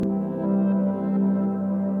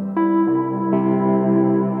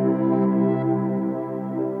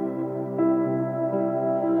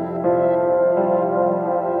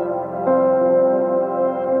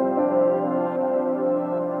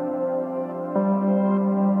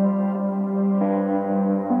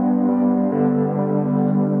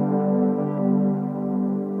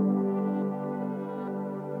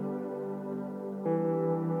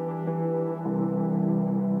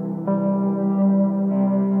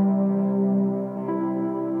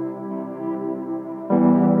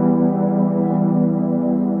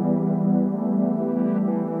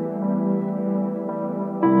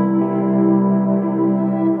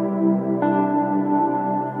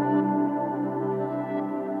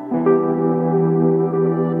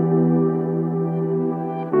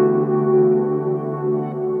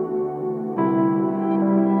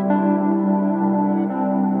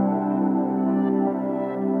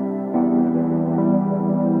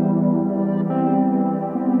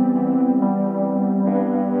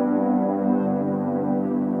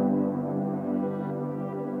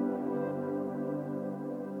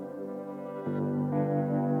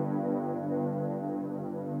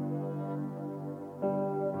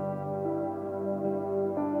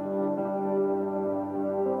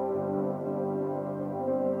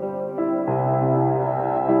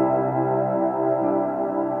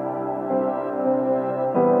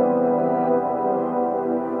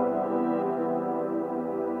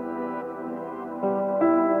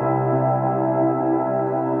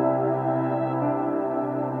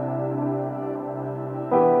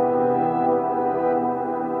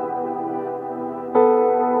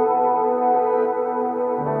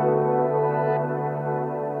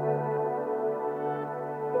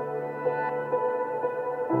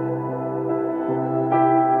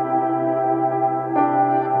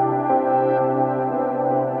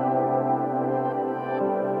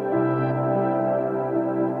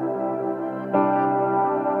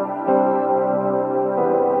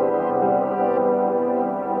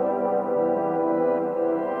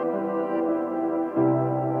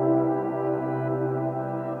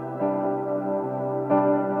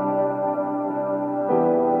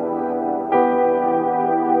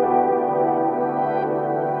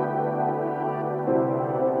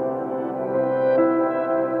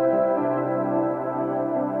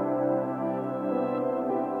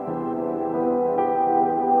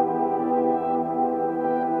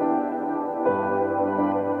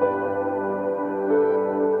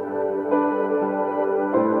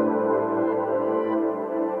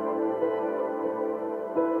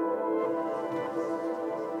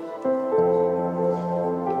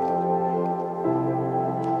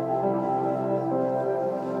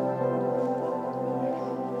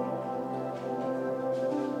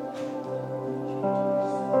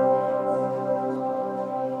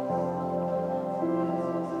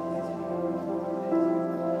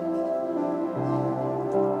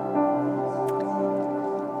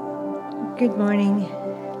Good morning.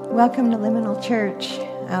 Welcome to Liminal Church.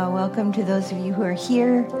 Welcome to those of you who are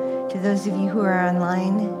here, to those of you who are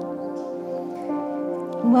online.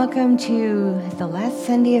 Welcome to the last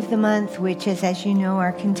Sunday of the month, which is, as you know,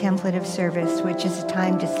 our contemplative service, which is a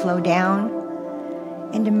time to slow down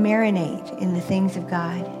and to marinate in the things of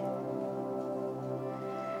God.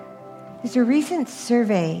 There's a recent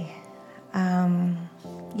survey.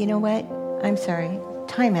 You know what? I'm sorry.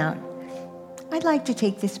 Time out. I'd like to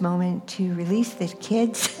take this moment to release the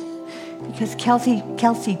kids because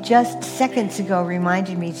Kelsey just seconds ago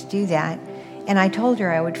reminded me to do that, and I told her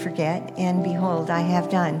I would forget, and behold, I have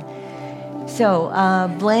done. So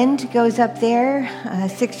Blend goes up there,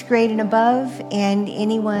 6th grade and above, and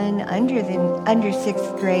anyone under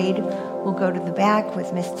 6th grade will go to the back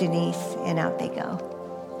with Miss Denise, and out they go.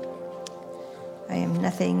 I am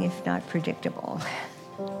nothing if not predictable.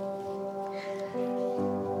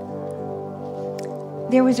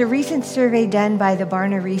 There was a recent survey done by the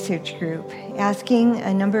Barna Research Group asking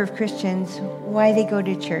a number of Christians why they go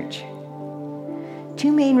to church.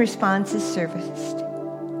 Two main responses surfaced: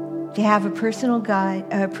 to have a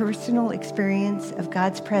personal experience of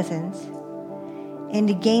God's presence, and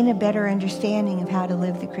to gain a better understanding of how to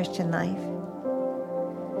live the Christian life.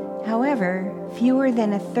 However, fewer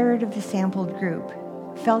than a third of the sampled group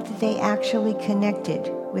felt that they actually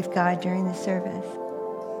connected with God during the service.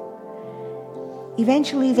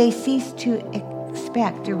 Eventually, they ceased to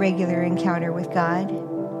expect a regular encounter with God,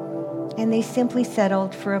 and they simply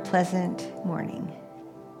settled for a pleasant morning.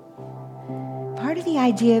 Part of the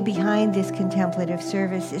idea behind this contemplative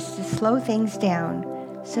service is to slow things down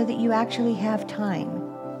so that you actually have time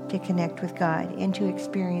to connect with God and to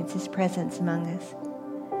experience His presence among us.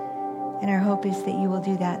 And our hope is that you will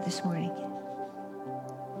do that this morning.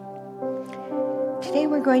 Today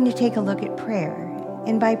we're going to take a look at prayer.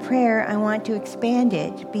 And by prayer, I want to expand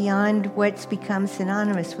it beyond what's become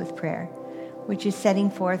synonymous with prayer, which is setting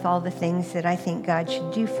forth all the things that I think God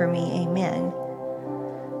should do for me. Amen.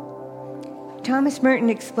 Thomas Merton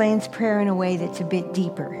explains prayer in a way that's a bit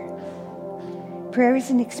deeper. Prayer is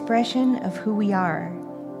an expression of who we are.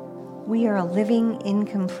 We are a living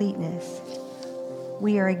incompleteness.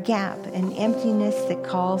 We are a gap, an emptiness that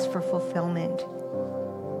calls for fulfillment.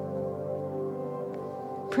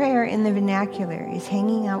 Prayer in the vernacular is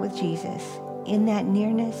hanging out with Jesus, in that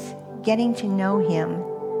nearness, getting to know Him,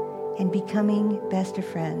 and becoming best of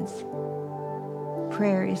friends.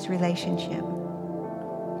 Prayer is relationship.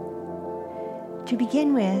 To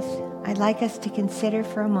begin with, I'd like us to consider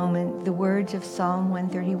for a moment the words of Psalm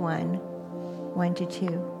 131,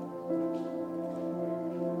 1-2.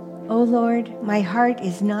 O Lord, my heart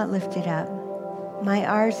is not lifted up. My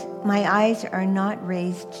eyes are not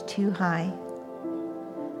raised too high.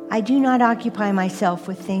 I do not occupy myself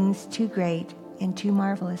with things too great and too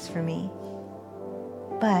marvelous for me.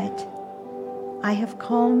 But I have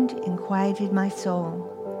calmed and quieted my soul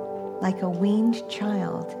like a weaned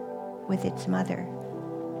child with its mother.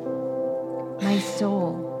 My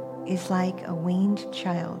soul is like a weaned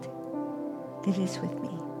child that is with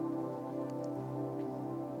me.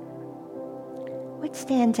 What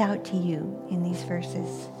stands out to you in these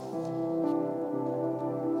verses?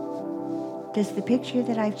 Does the picture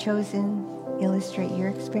that I've chosen illustrate your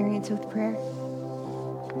experience with prayer?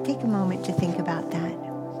 Take a moment to think about that.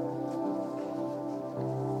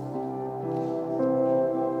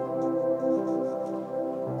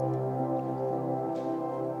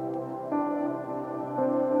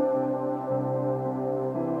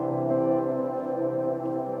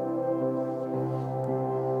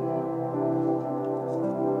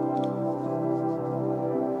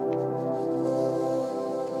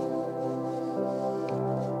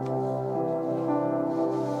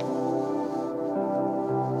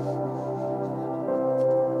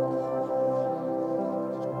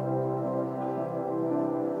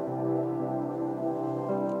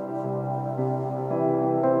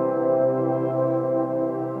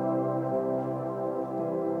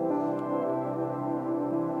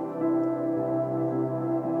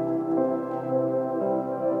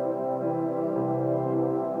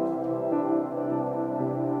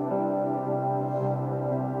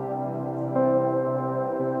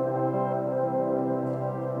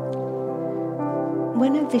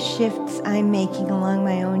 One of the shifts I'm making along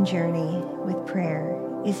my own journey with prayer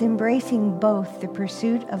is embracing both the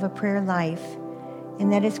pursuit of a prayer life,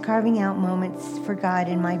 and that is carving out moments for God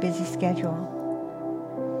in my busy schedule,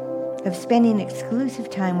 of spending exclusive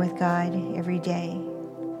time with God every day,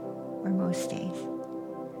 or most days,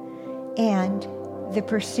 and the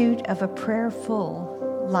pursuit of a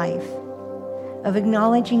prayerful life, of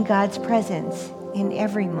acknowledging God's presence in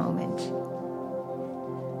every moment.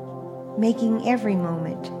 making every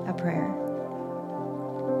moment a prayer.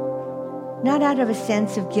 Not out of a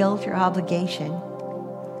sense of guilt or obligation.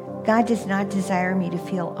 God does not desire me to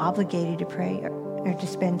feel obligated to pray or to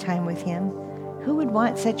spend time with him. Who would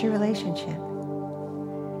want such a relationship?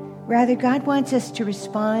 Rather, God wants us to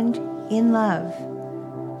respond in love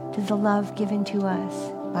to the love given to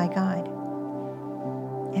us by God.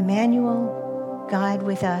 Emmanuel, God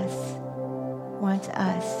with us, wants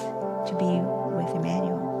us to be with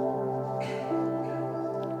Emmanuel.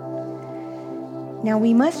 Now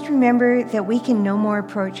we must remember that we can no more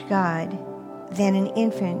approach God than an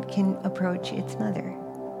infant can approach its mother.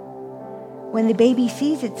 When the baby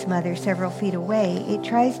sees its mother several feet away, it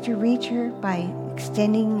tries to reach her by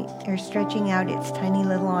extending or stretching out its tiny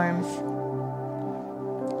little arms.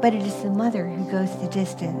 But it is the mother who goes the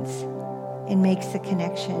distance and makes the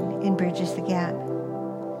connection and bridges the gap.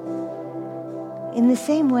 In the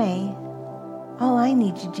same way, all I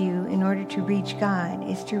need to do in order to reach God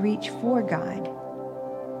is to reach for God,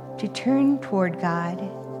 to turn toward God,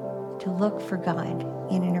 to look for God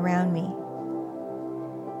in and around me.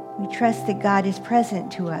 We trust that God is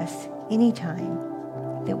present to us anytime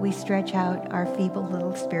that we stretch out our feeble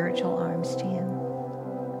little spiritual arms to him.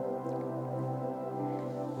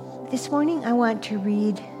 This morning I want to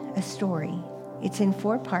read a story. It's in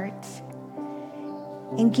 4 parts,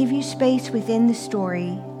 and give you space within the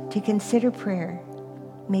story to consider prayer,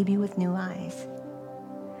 maybe with new eyes.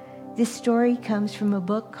 This story comes from a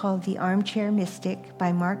book called The Armchair Mystic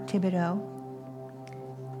by Mark Thibodeau.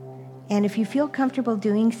 And if you feel comfortable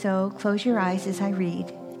doing so, close your eyes as I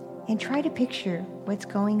read and try to picture what's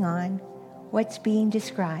going on, what's being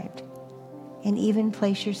described, and even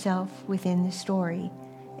place yourself within the story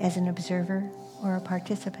as an observer or a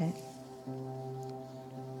participant.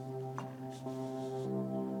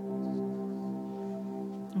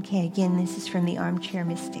 Okay, again, this is from The Armchair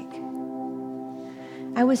Mystic.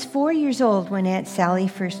 I was 4 years old when Aunt Sally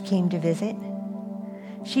first came to visit.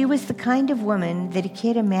 She was the kind of woman that a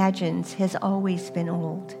kid imagines has always been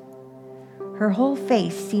old. Her whole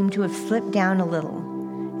face seemed to have slipped down a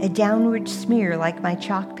little, a downward smear like my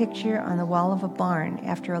chalk picture on the wall of a barn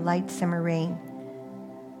after a light summer rain.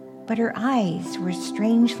 But her eyes were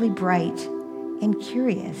strangely bright and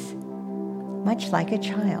curious, much like a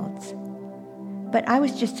child's. But I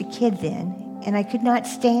was just a kid then, and I could not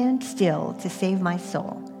stand still to save my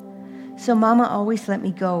soul. So Mama always let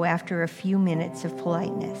me go after a few minutes of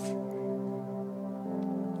politeness.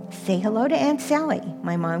 Say hello to Aunt Sally,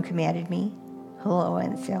 my mom commanded me. Hello,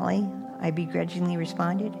 Aunt Sally, I begrudgingly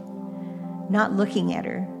responded, not looking at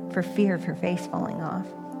her for fear of her face falling off.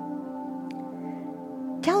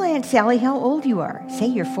 Tell Aunt Sally how old you are. Say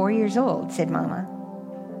you're 4 years old, said Mama.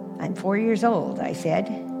 I'm 4 years old, I said.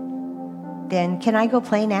 Then can I go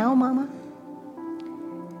play now, Mama?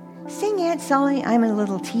 Sing Aunt Sally I'm a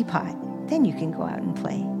little teapot. Then you can go out and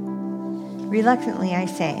play. Reluctantly, I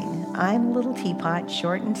sang, I'm a little teapot,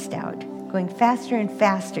 short and stout, going faster and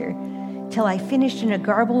faster, till I finished in a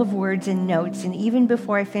garble of words and notes, and even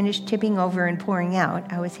before I finished tipping over and pouring out,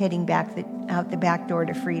 I was heading out the back door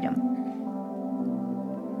to freedom.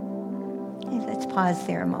 Okay, let's pause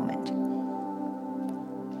there a moment.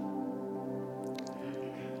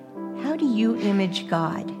 How do you image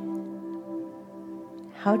God?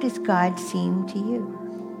 How does God seem to you?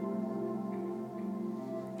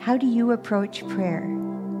 How do you approach prayer?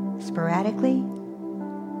 Sporadically,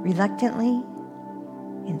 reluctantly,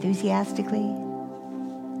 enthusiastically,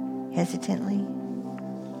 hesitantly?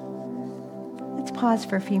 Let's pause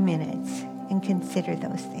for a few minutes and consider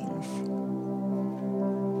those things.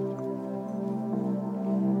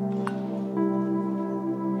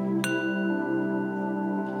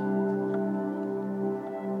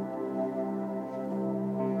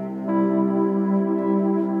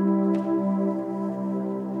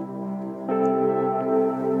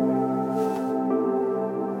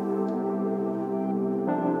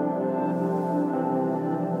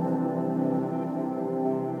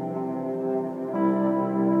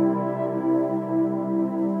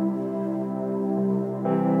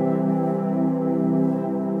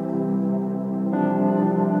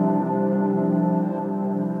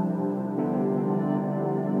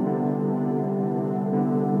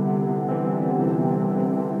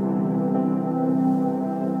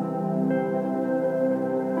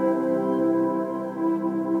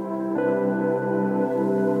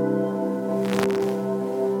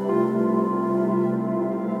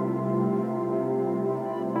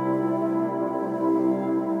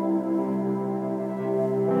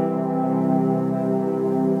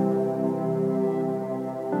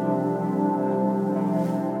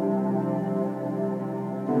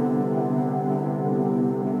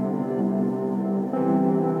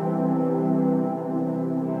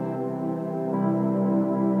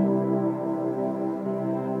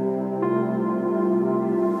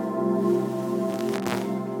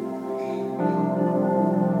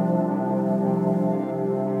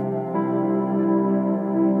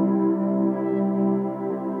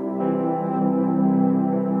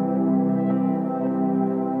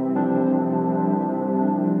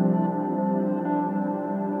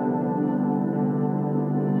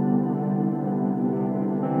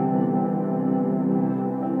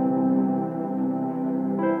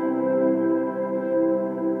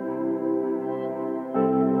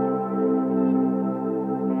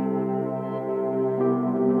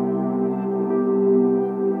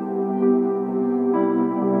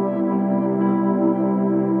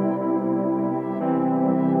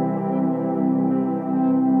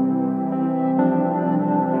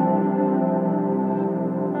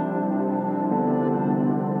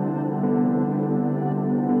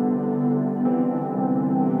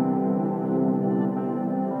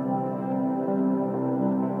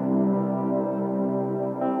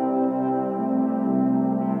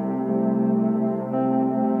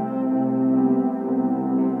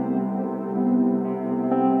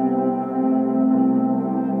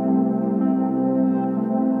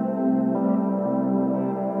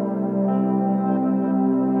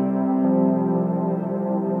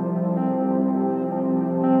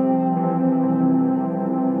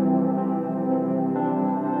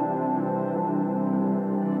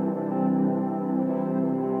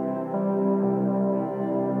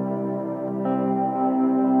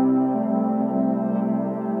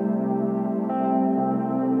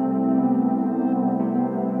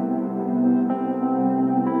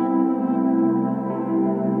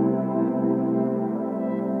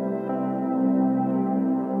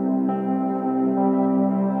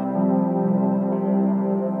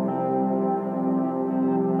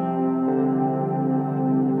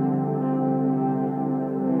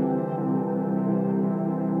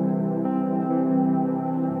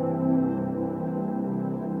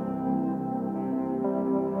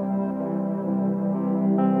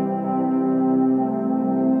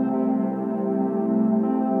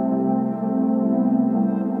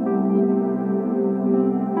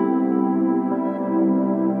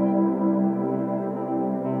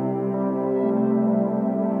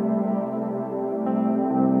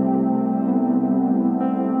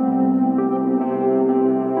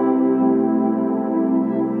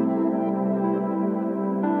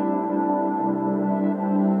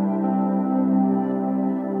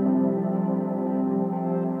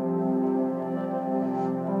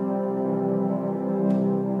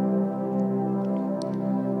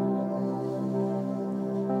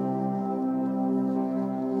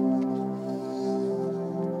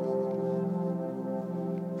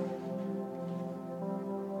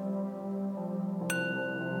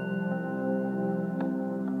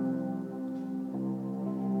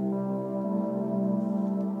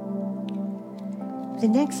 The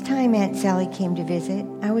next time Aunt Sally came to visit,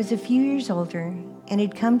 I was a few years older and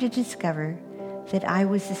had come to discover that I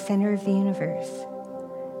was the center of the universe,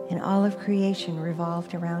 and all of creation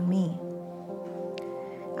revolved around me.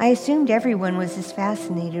 I assumed everyone was as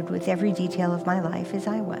fascinated with every detail of my life as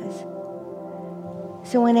I was.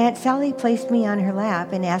 So when Aunt Sally placed me on her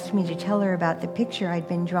lap and asked me to tell her about the picture I'd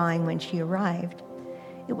been drawing when she arrived,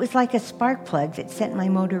 it was like a spark plug that set my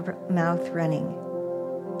motor mouth running.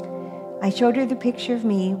 I showed her the picture of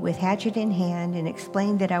me with hatchet in hand and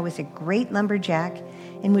explained that I was a great lumberjack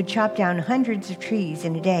and would chop down hundreds of trees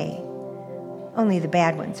in a day. Only the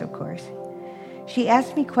bad ones, of course. She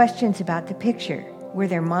asked me questions about the picture. Were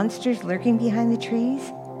there monsters lurking behind the trees?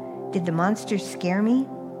 Did the monsters scare me?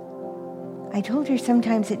 I told her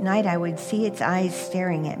sometimes at night I would see its eyes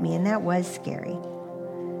staring at me, and that was scary.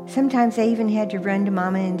 Sometimes I even had to run to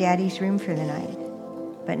Mama and Daddy's room for the night.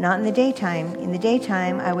 But not in the daytime. In the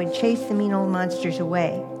daytime, I would chase the mean old monsters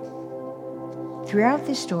away. Throughout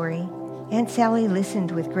the story, Aunt Sally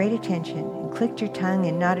listened with great attention and clicked her tongue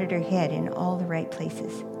and nodded her head in all the right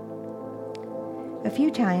places. A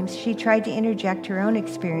few times, she tried to interject her own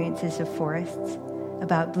experiences of forests,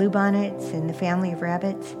 about bluebonnets and the family of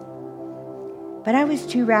rabbits. But I was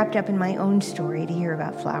too wrapped up in my own story to hear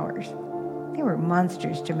about flowers. They were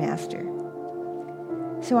monsters to master.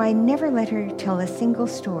 So I never let her tell a single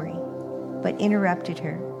story, but interrupted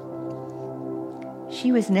her.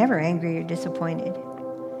 She was never angry or disappointed.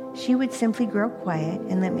 She would simply grow quiet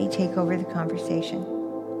and let me take over the conversation.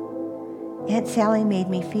 Aunt Sally made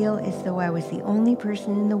me feel as though I was the only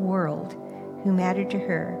person in the world who mattered to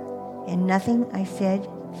her, and nothing I said,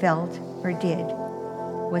 felt, or did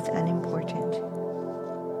was unimportant.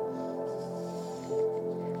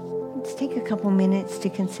 Let's take a couple minutes to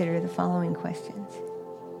consider the following questions.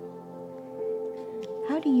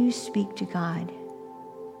 How do you speak to God?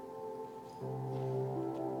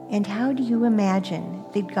 And how do you imagine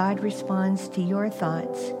that God responds to your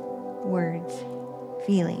thoughts, words,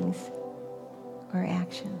 feelings, or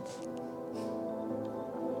actions?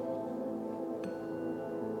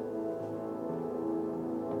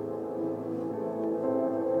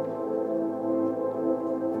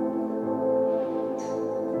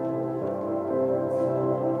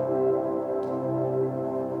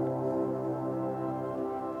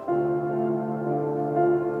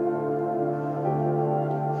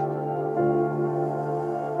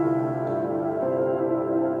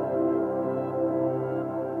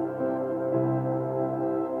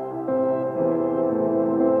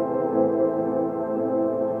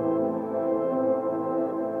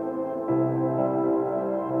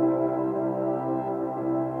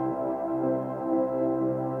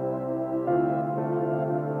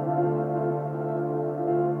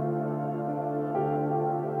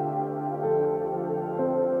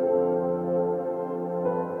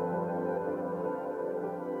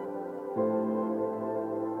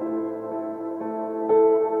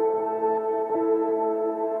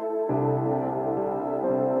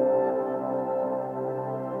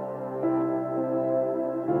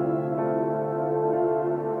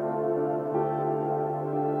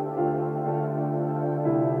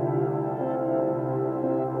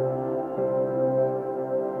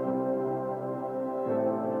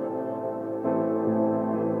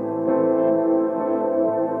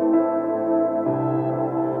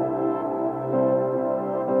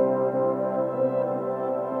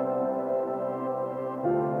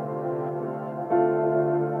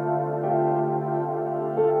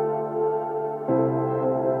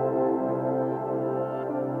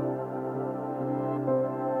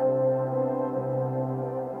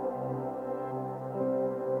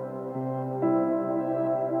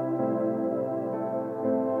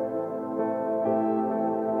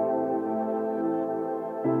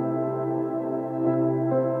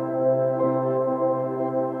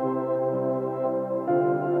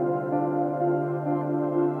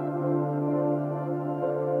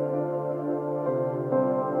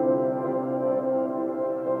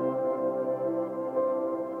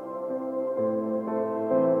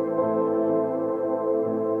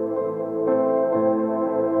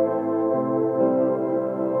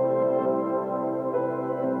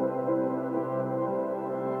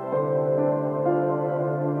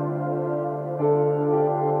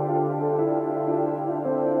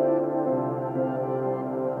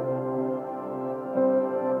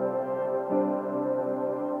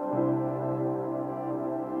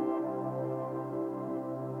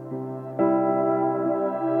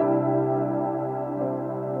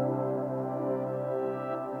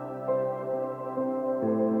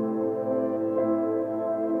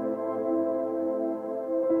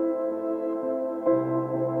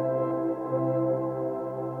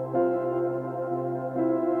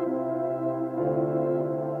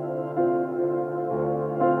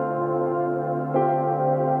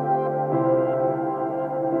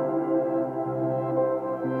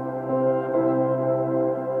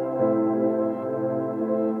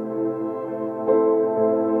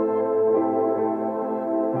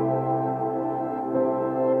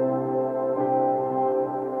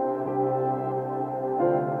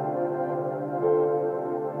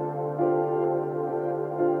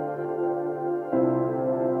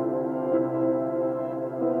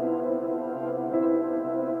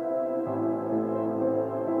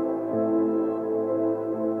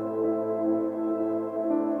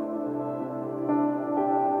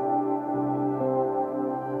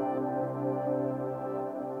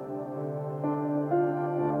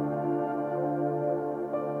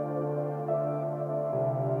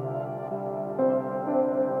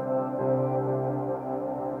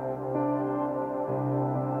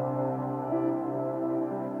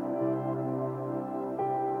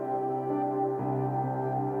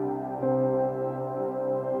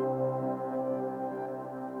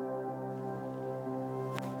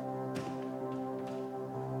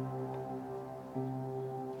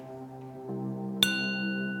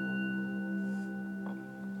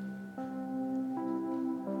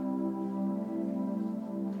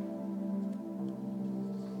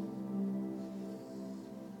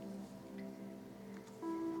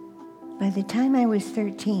 the time I was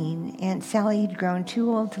 13, Aunt Sally had grown too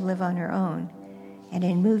old to live on her own and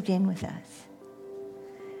had moved in with us.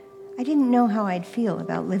 I didn't know how I'd feel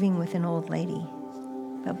about living with an old lady,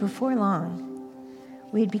 but before long,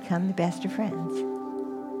 we had become the best of friends.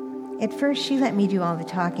 At first, she let me do all the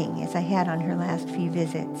talking, as I had on her last few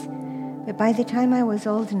visits, but by the time I was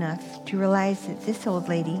old enough to realize that this old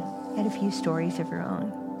lady had a few stories of her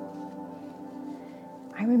own.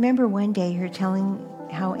 I remember one day telling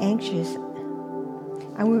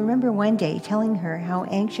her how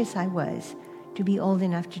anxious I was to be old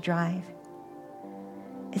enough to drive.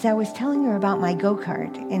 As I was telling her about my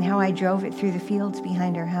go-kart and how I drove it through the fields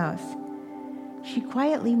behind our house, she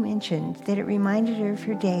quietly mentioned that it reminded her of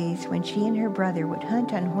her days when she and her brother would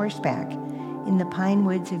hunt on horseback in the pine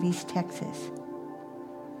woods of East Texas.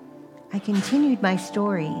 I continued my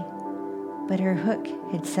story, but her hook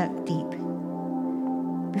had sunk deep.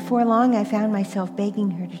 Before long, I found myself begging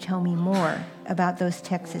her to tell me more about those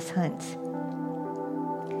Texas hunts.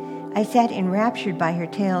 I sat enraptured by her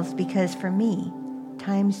tales because, for me,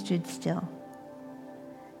 time stood still.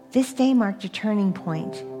 This day marked a turning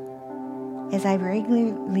point as I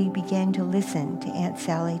regularly began to listen to Aunt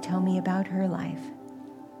Sally tell me about her life.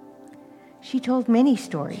 She told many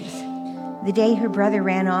stories. The day her brother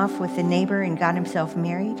ran off with the neighbor and got himself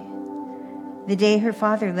married, the day her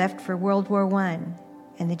father left for World War I,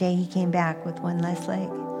 and the day he came back with one less leg,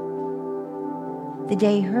 the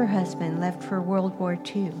day her husband left for World War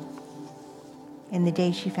II, and the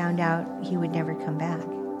day she found out he would never come back.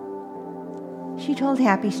 She told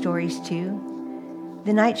happy stories too.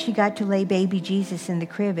 The night she got to lay baby Jesus in the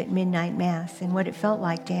crib at midnight mass and what it felt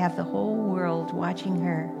like to have the whole world watching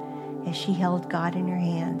her as she held God in her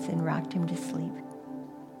hands and rocked him to sleep.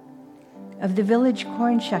 Of the village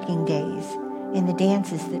corn shucking days and the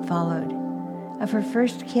dances that followed. Of her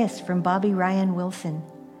first kiss from Bobby Ryan Wilson.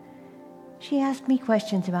 She asked me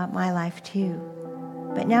questions about my life too,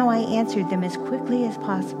 but now I answered them as quickly as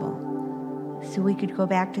possible so we could go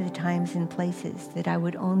back to the times and places that I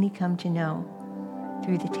would only come to know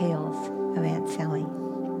through the tales of Aunt Sally.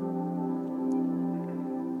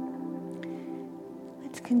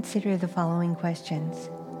 Let's consider the following questions.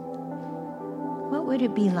 What would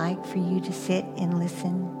it be like for you to sit and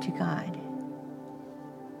listen to God?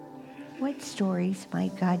 What stories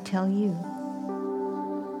might God tell you?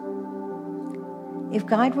 If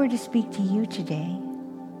God were to speak to you today,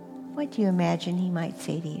 what do you imagine he might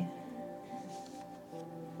say to you?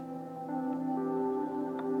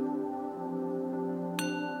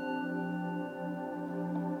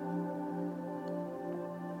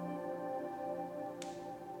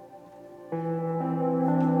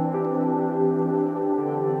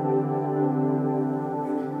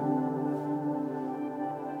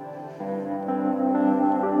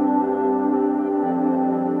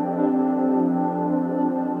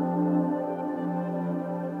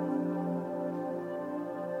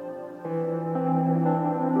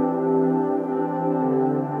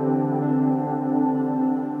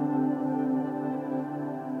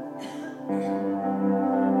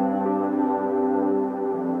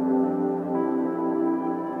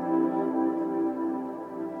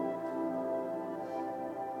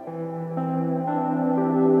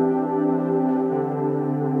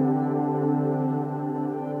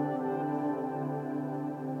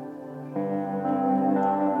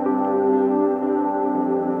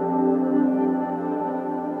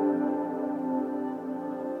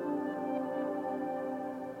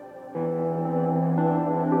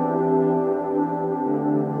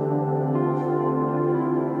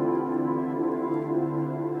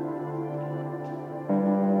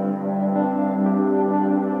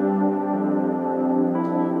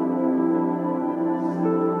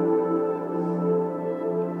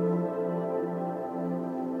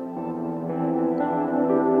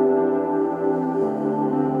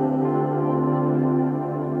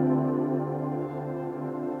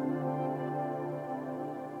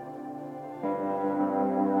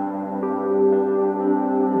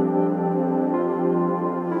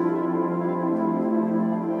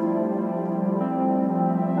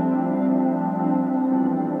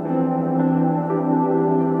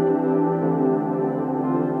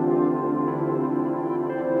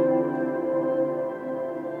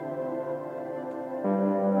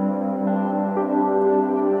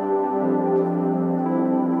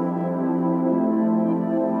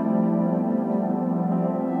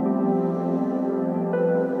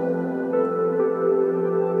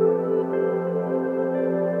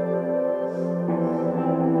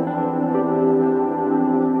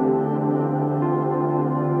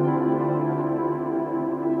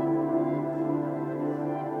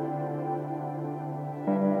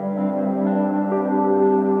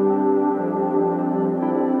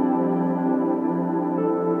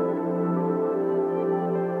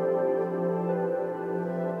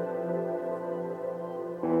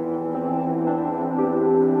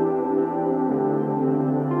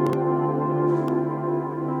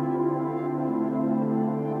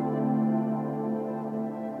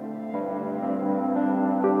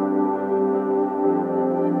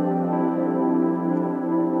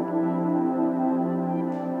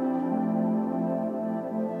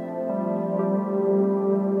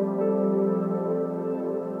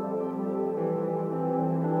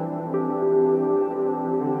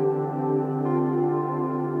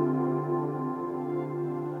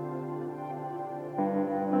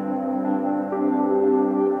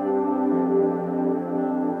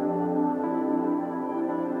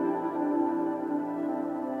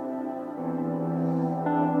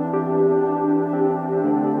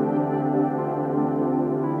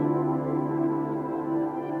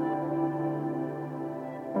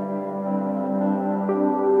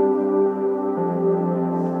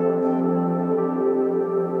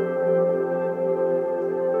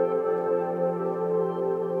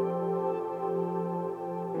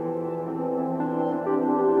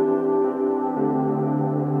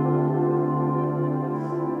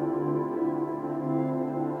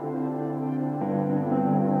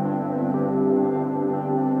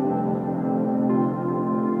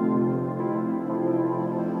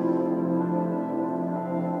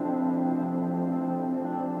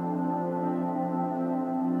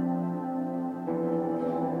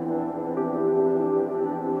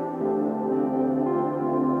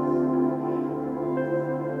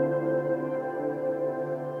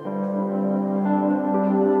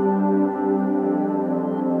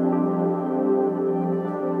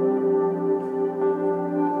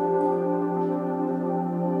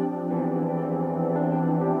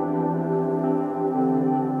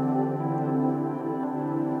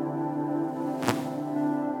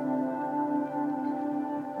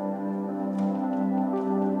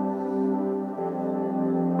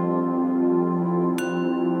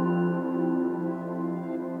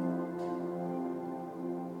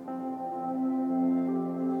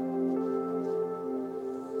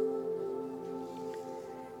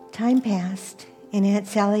 Time passed, and Aunt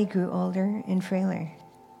Sally grew older and frailer.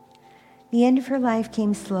 The end of her life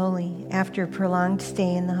came slowly after a prolonged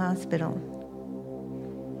stay in the hospital.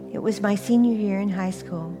 It was my senior year in high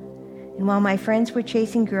school, and while my friends were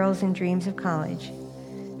chasing girls and dreams of college,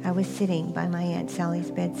 I was sitting by my Aunt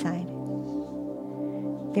Sally's bedside.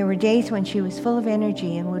 There were days when she was full of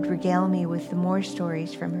energy and would regale me with the more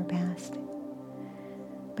stories from her past.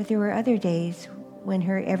 But there were other days when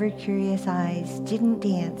her ever-curious eyes didn't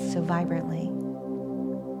dance so vibrantly.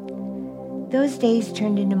 Those days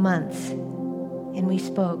turned into months, and we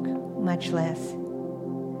spoke much less.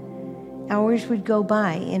 Hours would go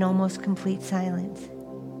by in almost complete silence.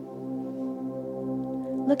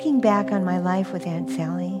 Looking back on my life with Aunt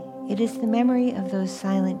Sally, it is the memory of those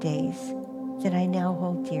silent days that I now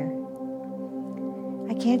hold dear.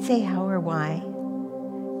 I can't say how or why,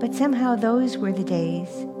 but somehow those were the days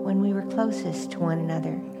when we were closest to one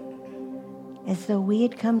another, as though we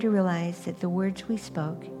had come to realize that the words we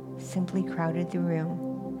spoke simply crowded the room.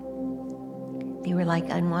 They were like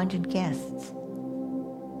unwanted guests.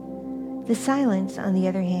 The silence, on the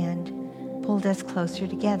other hand, pulled us closer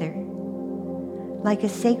together, like a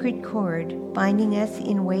sacred cord binding us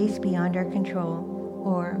in ways beyond our control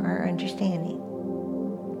or our understanding.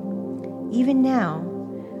 Even now,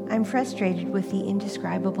 I'm frustrated with the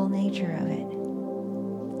indescribable nature of it.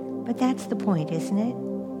 But that's the point, isn't it?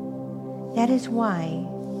 That is why,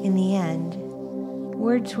 in the end,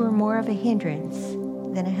 words were more of a hindrance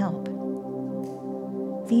than a help.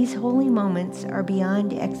 These holy moments are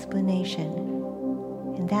beyond explanation,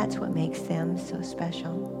 and that's what makes them so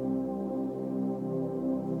special.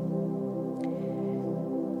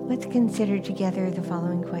 Let's consider together the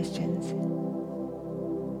following questions.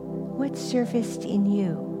 What surfaced in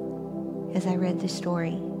you as I read the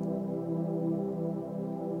story?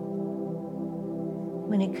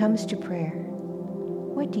 When it comes to prayer,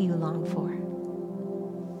 what do you long for?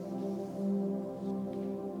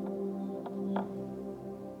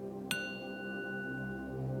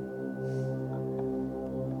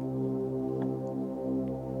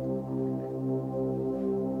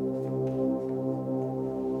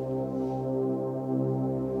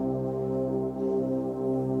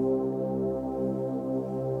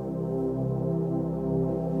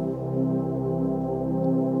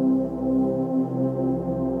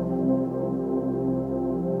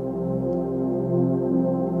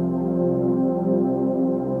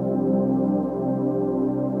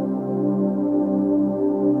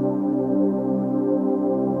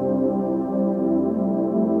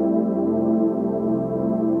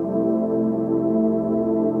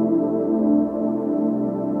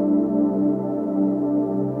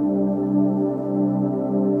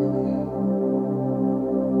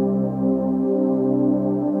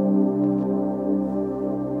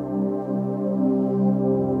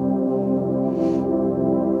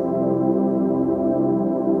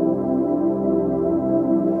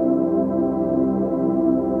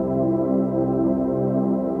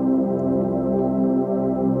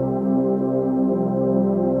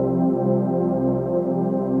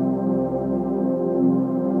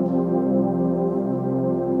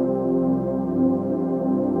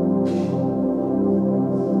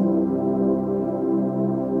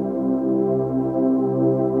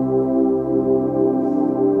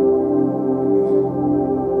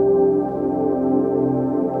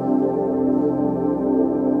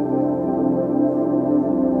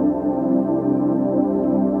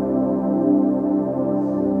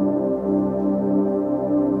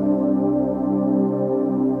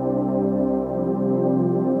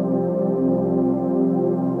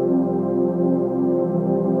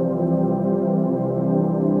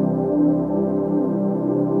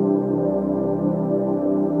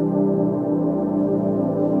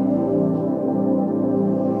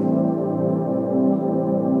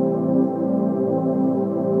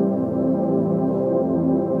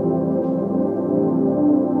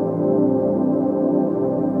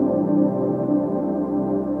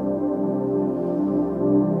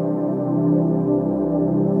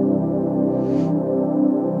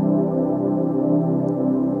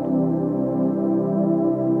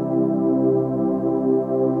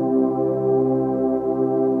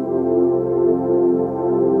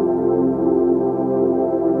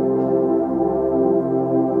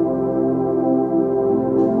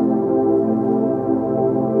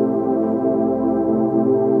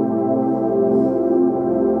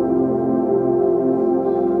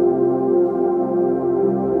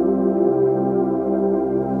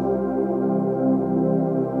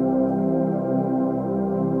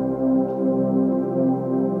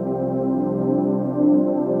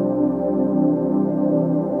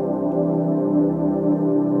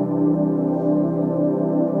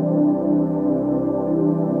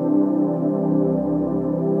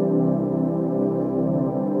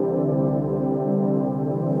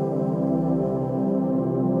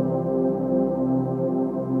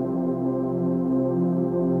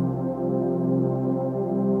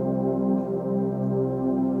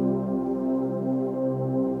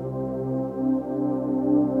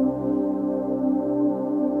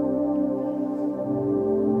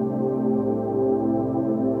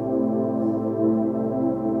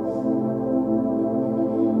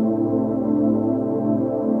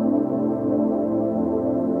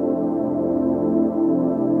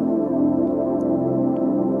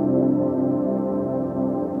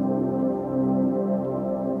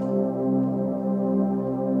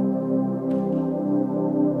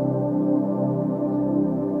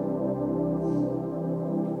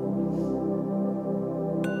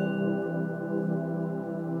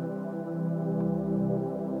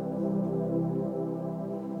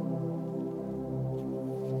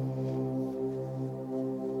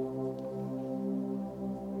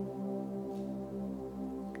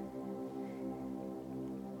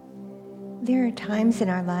 There are times in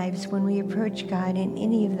our lives when we approach God in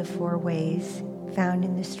any of the 4 ways found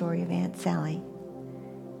in the story of Aunt Sally.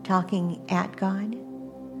 Talking at God,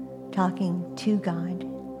 talking to God,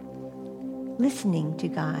 listening to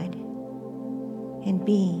God, and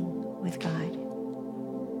being with God.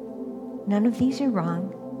 None of these are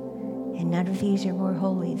wrong, and none of these are more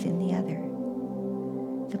holy than the other.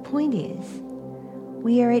 The point is,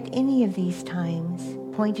 we are at any of these times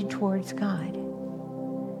pointed towards God,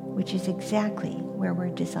 which is exactly where we're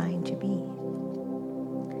designed to be.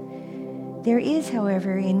 There is,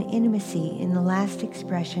 however, an intimacy in the last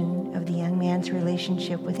expression of the young man's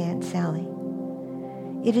relationship with Aunt Sally.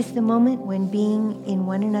 It is the moment when being in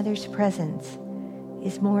one another's presence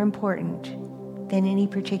is more important than any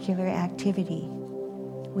particular activity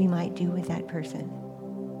we might do with that person.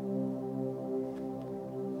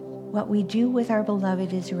 What we do with our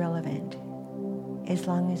beloved is irrelevant as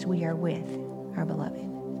long as we are with our beloved.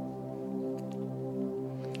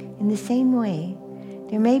 In the same way,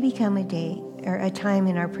 there may become a day or a time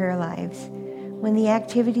in our prayer lives when the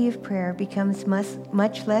activity of prayer becomes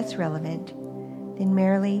much less relevant than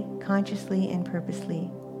merely consciously and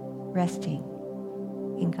purposely resting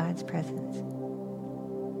in God's presence.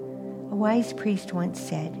 A wise priest once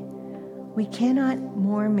said, "We cannot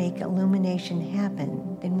more make illumination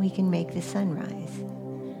happen than we can make the sun rise."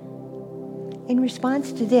 In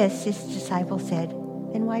response to this, his disciple said,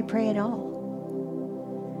 "Then why pray at all?"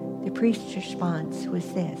 The priest's response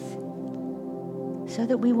was this: "So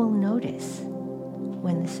that we will notice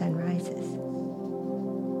when the sun rises."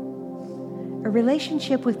 A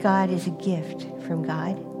relationship with God is a gift from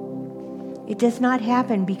God. It does not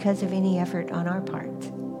happen because of any effort on our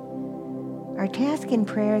part. Our task in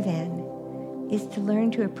prayer, then, is to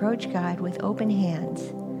learn to approach God with open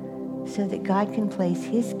hands so that God can place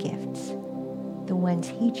his gifts, the ones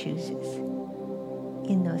he chooses,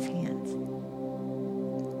 in those hands.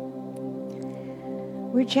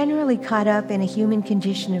 We're generally caught up in a human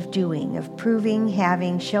condition of doing, of proving,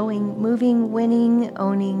 having, showing, moving, winning,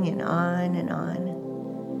 owning, and on and on.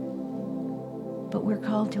 But we're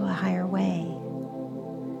called to a higher way,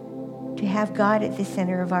 to have God at the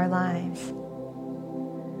center of our lives.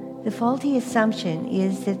 The faulty assumption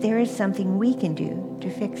is that there is something we can do to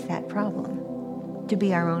fix that problem, to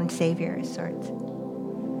be our own savior of sorts,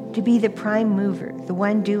 to be the prime mover, the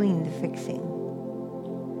one doing the fixing.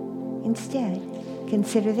 Instead,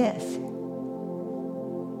 consider this.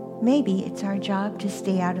 Maybe it's our job to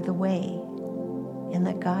stay out of the way and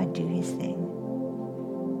let God do his thing.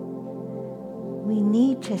 We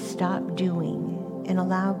need to stop doing and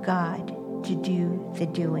allow God to do the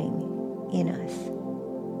doing in us,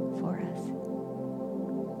 for us.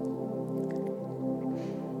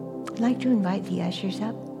 I'd like to invite the ushers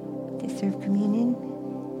up to serve communion.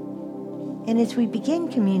 And as we begin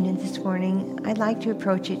communion this morning, I'd like to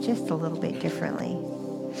approach it just a little bit differently.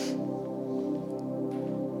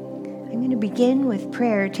 I'm going to begin with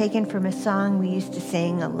prayer taken from a song we used to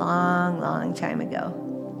sing a long, long time ago.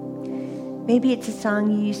 Maybe it's a song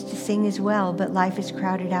you used to sing as well, but life has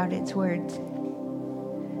crowded out its words.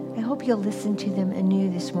 I hope you'll listen to them anew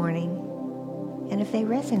this morning. And if they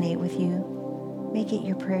resonate with you, make it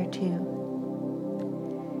your prayer too.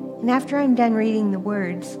 And after I'm done reading the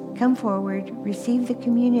words, come forward, receive the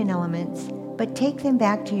communion elements, but take them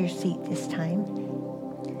back to your seat this time.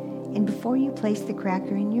 And before you place the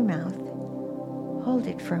cracker in your mouth, hold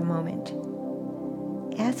it for a moment.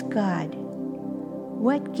 Ask God,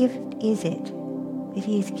 what gift is it that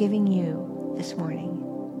he is giving you this morning?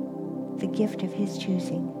 The gift of his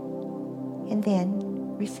choosing. And then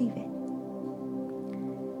receive it.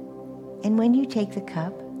 And when you take the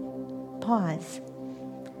cup, pause.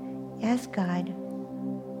 Ask God,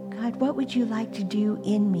 what would you like to do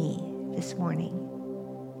in me this morning?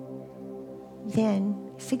 Then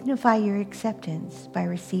signify your acceptance by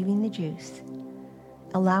receiving the juice,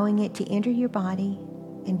 allowing it to enter your body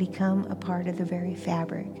and become a part of the very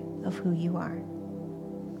fabric of who you are.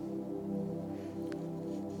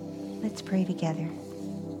 Let's pray together.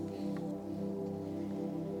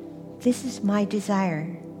 This is my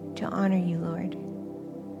desire to honor you, Lord.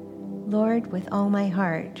 Lord, with all my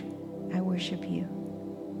heart, I worship you.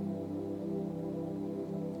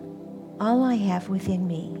 All I have within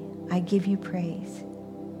me, I give you praise.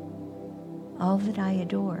 All that I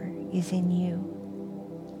adore is in you.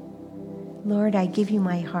 Lord, I give you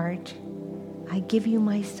my heart. I give you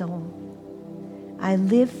my soul. I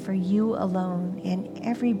live for you alone, and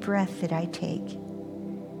every breath that I take,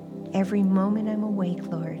 every moment I'm awake,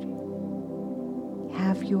 Lord,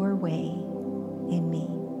 have your way in me.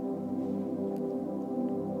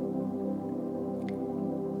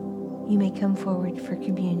 You may come forward for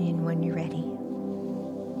communion when you're ready.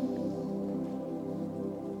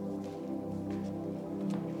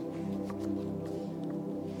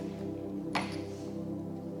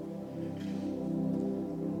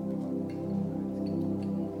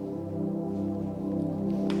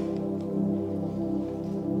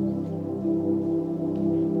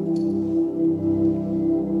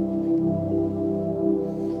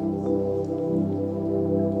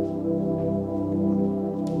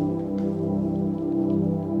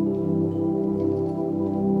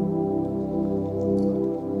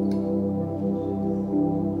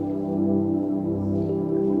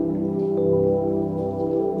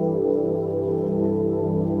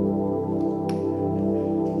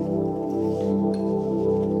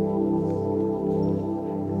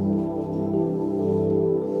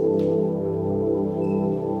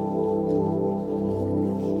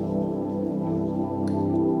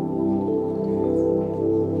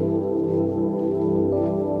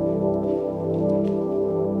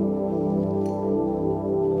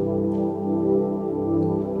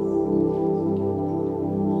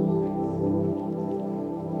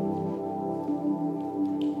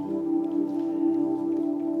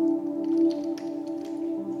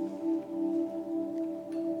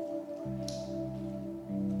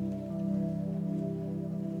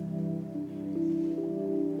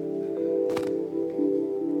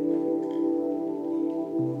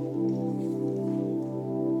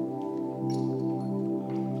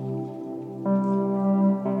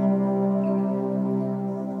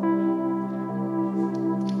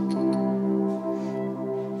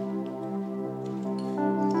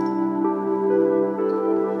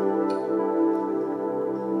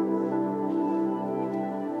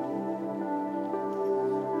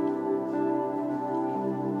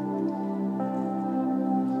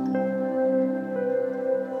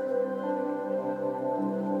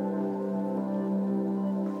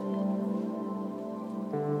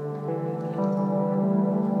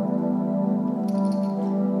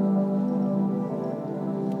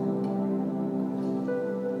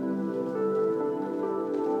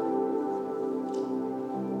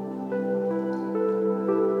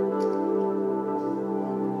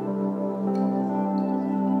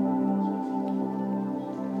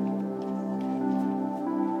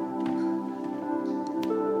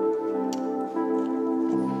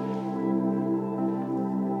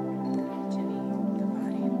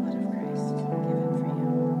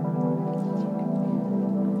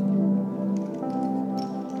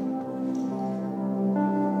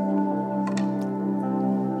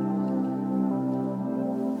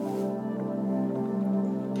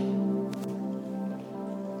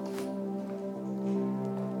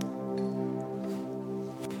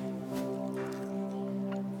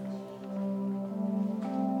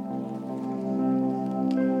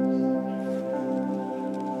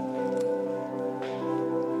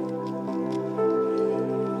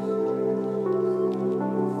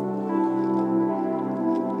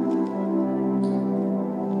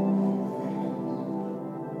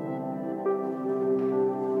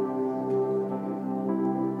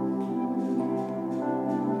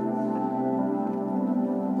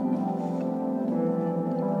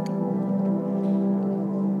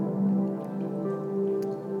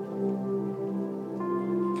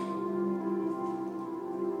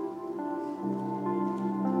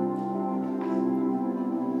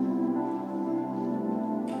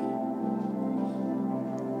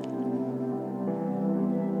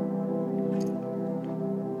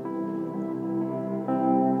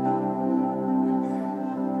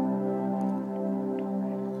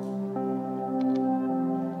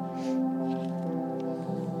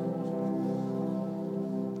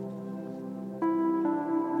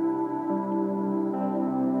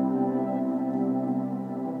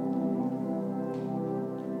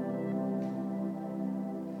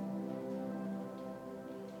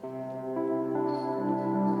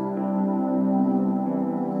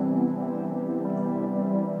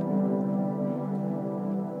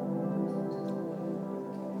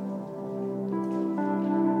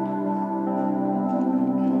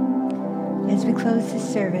 As we close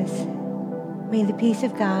this service, may the peace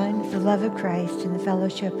of God, the love of Christ, and the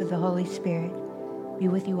fellowship of the Holy Spirit be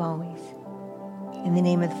with you always. In the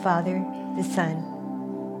name of the Father, the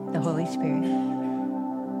Son, the Holy Spirit.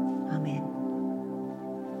 Amen.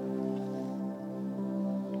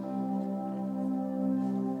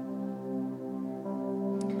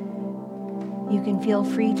 You can feel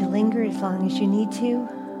free to linger as long as you need to.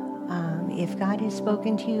 If God has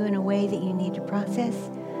spoken to you in a way that you need to process,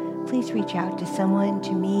 please reach out to someone,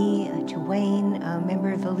 to me, to Wayne, a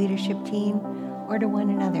member of the leadership team, or to one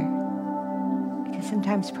another. Because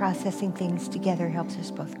sometimes processing things together helps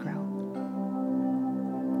us both grow.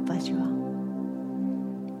 Bless you all.